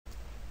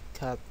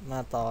ครับมา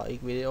ต่ออี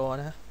กวิดีโอ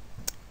นะ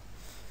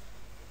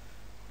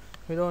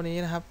วิดีโอนี้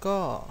นะครับก็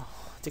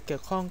จะเกี่ย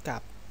วข้องกั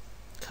บ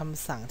ค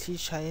ำสั่งที่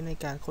ใช้ใน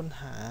การค้น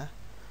หา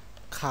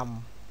ค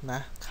ำนะ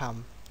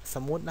ส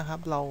มมุตินะครับ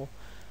เรา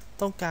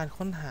ต้องการ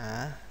ค้นหา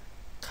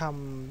ค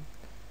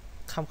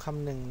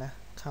ำหนึ่งนะ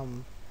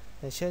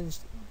อย่างเช่น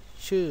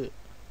ชื่อ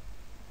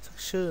สัก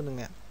ชื่อหนึ่ง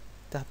เนี่ย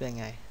จะเป็นยัง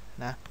ไง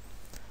นะ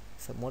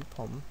สมมติผ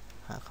ม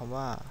หาคำ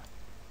ว่า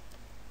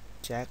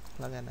แจ็ค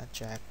แล้วกันนะแ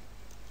จ็ค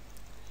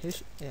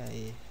H A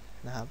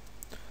นะครับ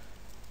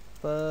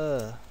per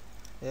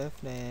f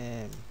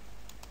name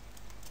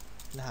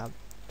นะครับ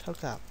เท่า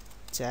กับ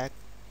แจ็ค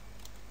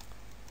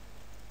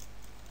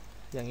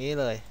อย่างนี้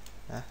เลย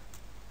นะ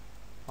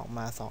ออกม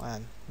า2อั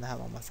นนะครับ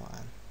ออกมา2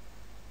อัน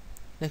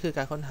นี่คือก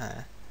ารค้น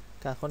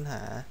ห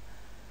า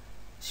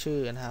ชื่อ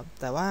นะครับ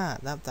แต่ว่า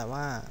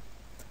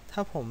ถ้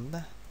าผม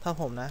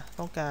นะ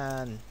ต้องกา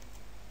ร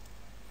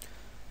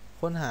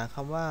ค้นหาค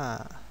ำว่า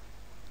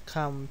ค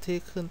ำที่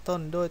ขึ้นต้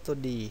นด้วยตัว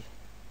ดี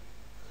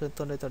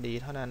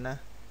เท่านั้นนะ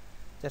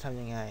จะทำ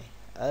ยังไง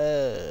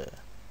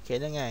เขียน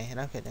ยังไง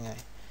นะเขียนยังไง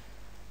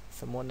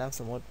สมม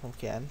ติผม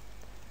เขียน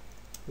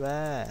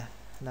where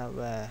นะ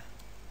where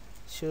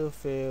ชื่อ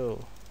field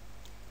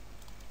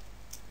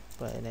เ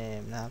ปิด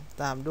name นะครับ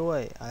ตามด้วย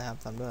อะไรครับ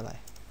ตามด้วยอะไร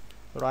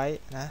right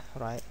นะ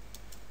right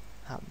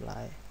ครับ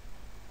right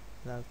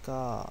แล้วก็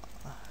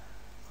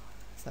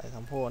ใส่ค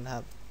ำพูดนะค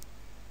รับ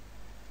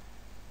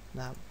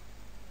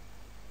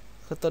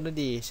คือต้นด้วย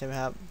ดีใช่ไหม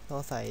ครับต้อ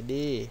งใส่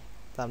ดี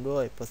ตามด้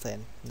วยเปอร์เซ็น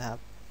ต์นะครับ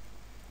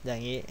อย่า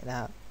งนี้นะ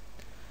ครับ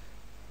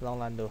ลอง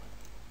รันดู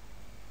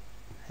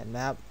เห็นไหม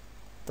ครับ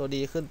ตัว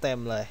ดีขึ้นเต็ม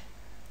เลย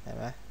เห็น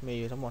ไหมมี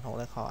อยู่ทั้งหมด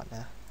6 record น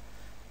ะ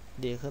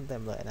ดีขึ้นเต็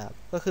มเลยนะครับ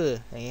ก็คือ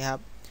อย่างนี้ครั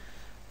บ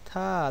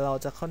ถ้าเรา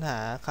จะค้นหา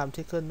คำ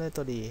ที่ขึ้นด้วย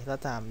ตัวดีแล้ว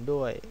ตาม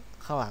ด้วย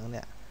ข้างหลังเ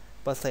นี่ย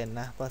เปอร์เซ็นต์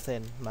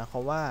หมายควา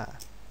มว่า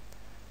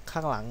ข้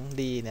างหลัง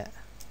ดีเนี่ย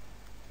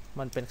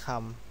มันเป็นค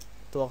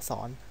ำตัวอักษ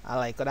รอะ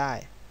ไรก็ได้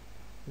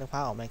นึกภ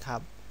าพออกไหมครั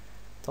บ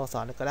ตัวอักษ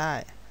รก็ได้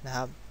นะค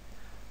รับ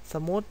ส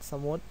มม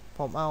ติผ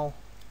มเ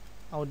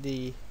อาดี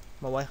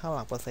มาไว้ข้างห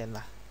ลังเปอร์เซ็นต์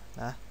ล่ะ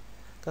นะ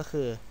ก็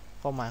คือ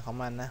ความหมายของ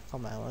มันนะควา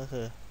มหมายก็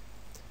คือ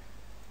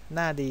ห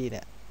น้าดีเ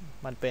นี่ย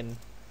มันเป็น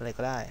อะไร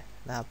ก็ได้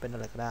นะครับเป็นอะ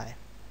ไรก็ได้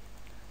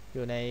อ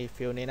ยู่ใน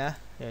ฟิลนี้นะ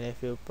อยู่ใน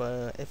ฟิล per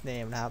f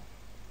name นะครับ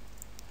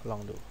ลอ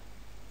งดู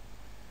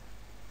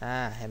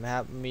เห็นไหมค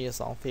รับมีอยู่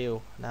2ฟิล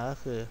นะก็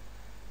คือ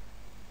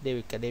เด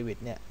วิดกับเดวิด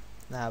เนี่ย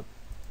นะครับ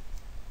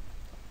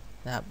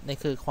นี่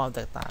คือความแ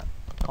ตกต่าง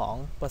ของ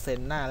เปอร์เซ็น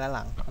ต์หน้าและห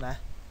ลังนะ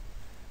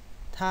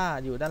ถ้า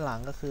อยู่ด้านหลัง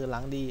ก็คือหลั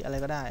งดีอะไร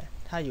ก็ได้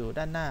ถ้าอยู่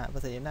ด้านหน้าเปอ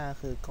ร์เซ็นต์อยู่หน้า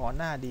คือก่อน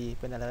หน้าดี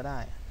เป็นอะไรก็ได้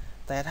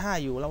แต่ถ้า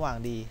อยู่ระหว่าง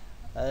ดี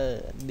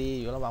ดี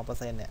อยู่ระหว่างเปอร์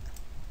เซ็นต์เนี่ย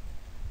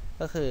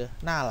ก็คือ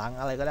หน้าหลัง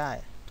อะไรก็ได้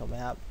ถูกไหม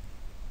ครับ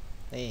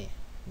นี่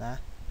นะ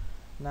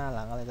หน้าห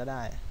ลังอะไรก็ไ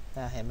ด้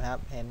เห็นไหมครับ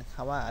เห็นค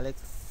ำว่าอเล็ก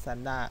ซาน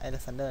เ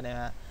ดอร์เนี่ยน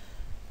ะ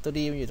ตัว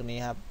ดีมันอยู่ตรงนี้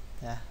ครับ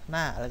นะห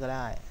น้าอะไรก็ไ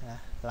ด้นะ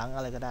หลังอ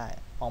ะไรก็ได้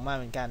ออกมาเ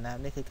หมือนกันนะ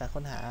นี่คือการ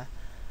ค้นหา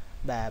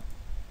แบบ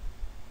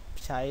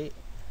ใช้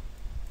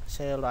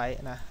right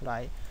นะ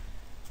right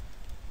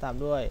ตาม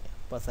ด้วย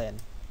เปอร์เซ็น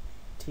ต์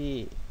ที่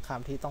ค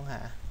ำที่ต้อง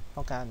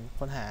การ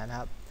ค้นหานะ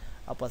ครับ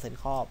เอาเปอร์เซ็นต์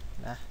ครอบ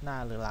นะหน้า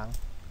หรือหลัง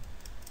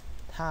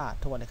ถ้า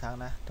ทวนอีกครั้ง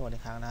นะ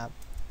ครับ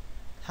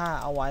ถ้า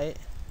เอาไว้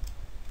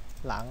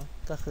หลัง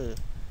ก็คือ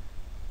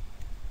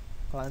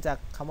หลังจาก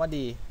คำว่า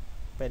ดี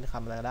เป็นค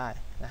ำอะไรก็ได้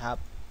นะครับ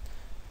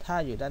ถ้า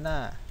อยู่ด้านหน้า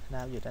นะ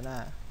ครับอยู่ด้านหน้า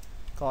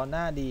ก่อนห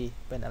น้าดี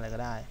เป็นอะไรก็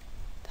ได้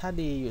ถ้า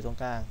ดีอยู่ตรง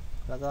กลาง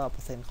แล้วก็เป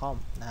อร์เซ็นต์คอม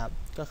นะครับ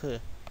ก็คือ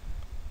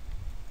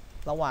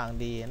ระหว่าง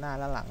ดีหน้า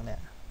และหลังเนี่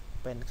ย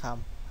เป็นค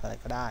ำอะไร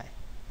ก็ได้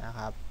นะค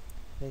รับ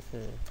นี่คื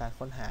อการ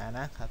ค้นหา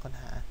นะการค้น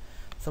หา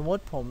สมม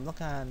ติผมต้อง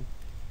การ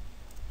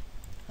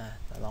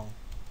จะลอง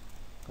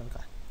ก่อ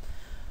น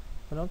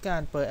ผมต้องกา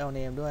รเปิด l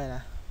name ด้วยน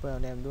ะเปิด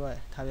l name ด้วย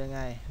ทำยังไง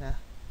นะ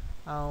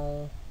เอา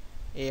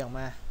a ออกม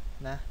า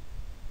นะ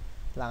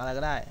หลังอะไร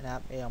ก็ได้นะครั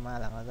บ a ออกมา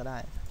หลังอะไรก็ได้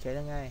เขียน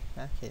ยังไง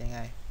นะเขียนยังไง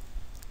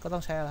ก็ต้อ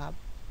งใช้ครับ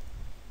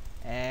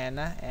and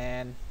นะ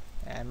and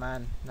มั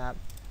นนะครับ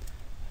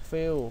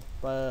fill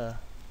per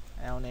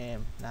l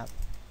name นะครับ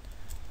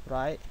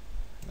right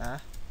นะ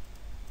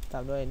ตา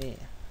มด้วยนี่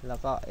แล้ว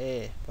ก็ a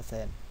เปอร์เ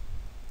ซ็นต์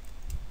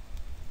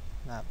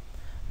นะครับ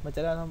มันจะ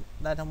ไ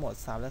ด้ทั้งหมด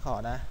3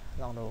 record นะ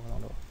ลองดู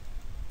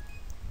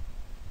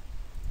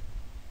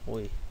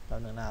อุ้ยแป๊บ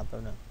นึงนะครับ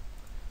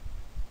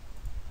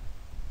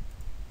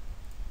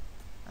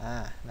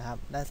นะครับ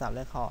ได้3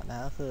 record น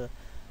ะก็คือ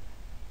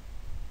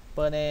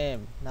per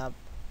name นะครับ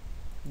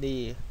ดี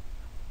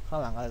ข้า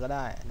งหลังอะไรก็ไ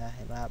ด้นะเ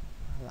ห็นไหมครับ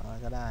หลังอะไร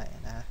ก็ได้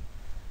นะ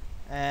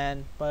and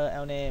per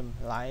l name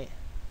right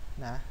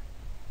นะ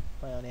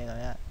per l name ตรง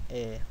นี้ a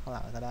ข้างห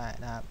ลังก็ได้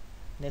นะครับ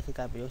นี่คือ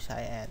การประยุกต์ใช้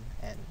and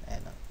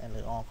ห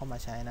รือ all เข้ามา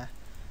ใช้นะ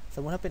ส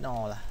มมุติถ้าเป็น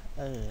all ล่ะ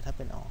ถ้าเ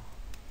ป็น all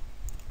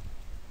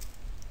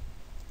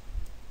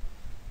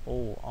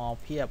all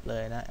เพียบเล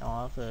ยนะ all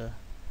ก็คือ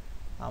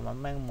เอามา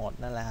แม่งหมด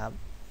นั่นแหละครับ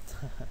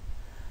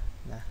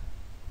นะ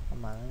เอา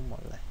มาแม่งหม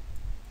ดเลย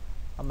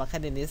เอามาแค่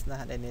เดนิสนะ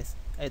ฮะ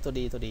ตัว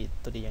ดี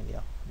อย่างเดี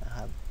ยวนะค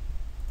รับ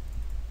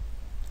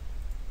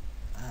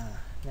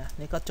นะ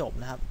นี่ก็จบ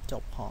นะครับจ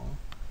บของ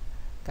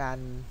การ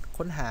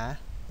ค้นหา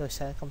โดยใ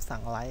ช้คำสั่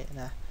ง write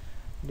นะ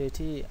โดย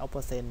ที่เอาเป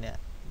อร์เซ็นต์เนี่ย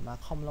มา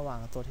ค่อมระหว่าง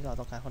ตัวที่เรา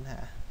ต้องการค้นหา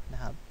นะ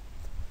ครับ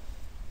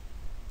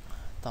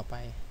ต่อไ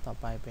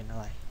ปเป็นอะ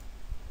ไร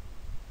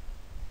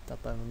ต่อ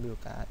ไปมันวิว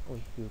การ์ด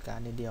วิวการ์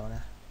ดนิดเดียวน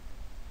ะ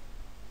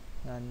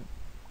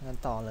งั้น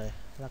ต่อเลย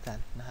แล้วกัน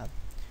นะครับ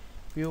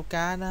วิวก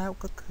าร์ดนะครับ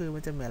ก็คือมั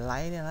นจะเหมือนไล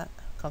ท์เนี่ยละ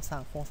คำสั่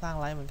งโครงสร้าง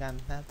ไลท์เหมือนกัน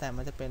นะแต่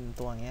มันจะเป็น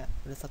ตัวอย่างเงี้ย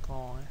หรือสก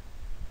อร์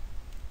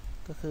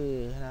ก็คือ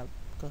นะครับ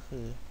ก็คื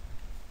อ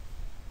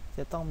จ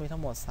ะต้องมีทั้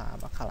งหมด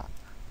3อักขระ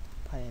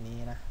ภายในนี้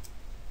นะ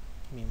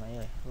มีไหม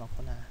ลอง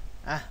ค้นหา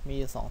มี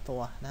อยู่2ตั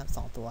วนะครับ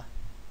2ตัว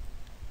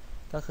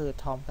ก็คือ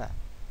ทอมกับ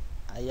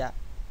อาย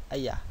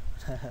ะ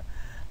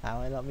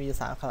เรามีอยู่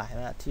3อักขระ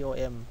นะ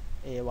TOM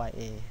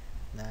AYA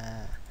นะ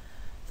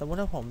สมมุติ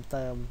ถ้าผมเ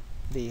ติม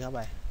ดีเข้าไป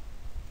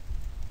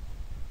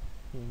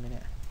มีไหมเ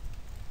นี่ย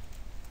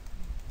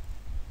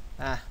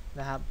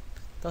นะครับ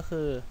ก็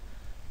คือ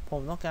ผ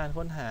มต้องการ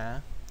ค้นหา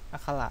อั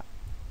กขระ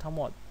ทั้งห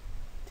มด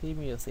ที่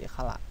มีอยู่4อักข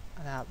ระ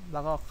นะครับแล้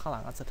วก็ข้างหลั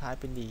งอันสุดท้าย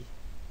เป็นดี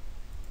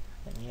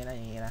อย่างนี้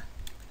นะ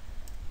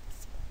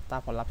ตา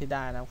มผลลัพธ์ที่ไ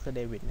ด้นะคือเ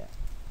ดวิดเนี่ย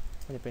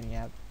มันจะเป็นอย่าง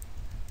นี้ครับ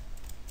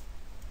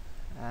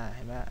เ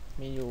ห็นไหม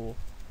มีอยู่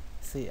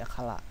4อักข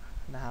ระ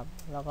นะครับ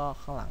แล้วก็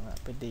ข้างหลัง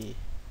เป็นดี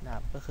นะค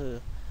รับก็คือ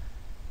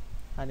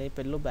อันนี้เ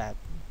ป็นรูปแบบ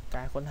ก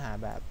ารค้นหา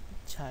แบบ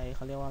ใช้เข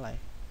าเรียกว่าอะไร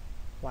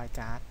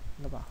WildCard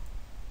หรือเปล่า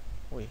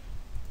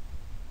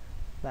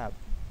แบบ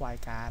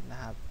WildCard น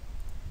ะครับ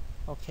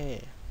โอเค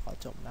ขอ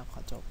จ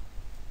บ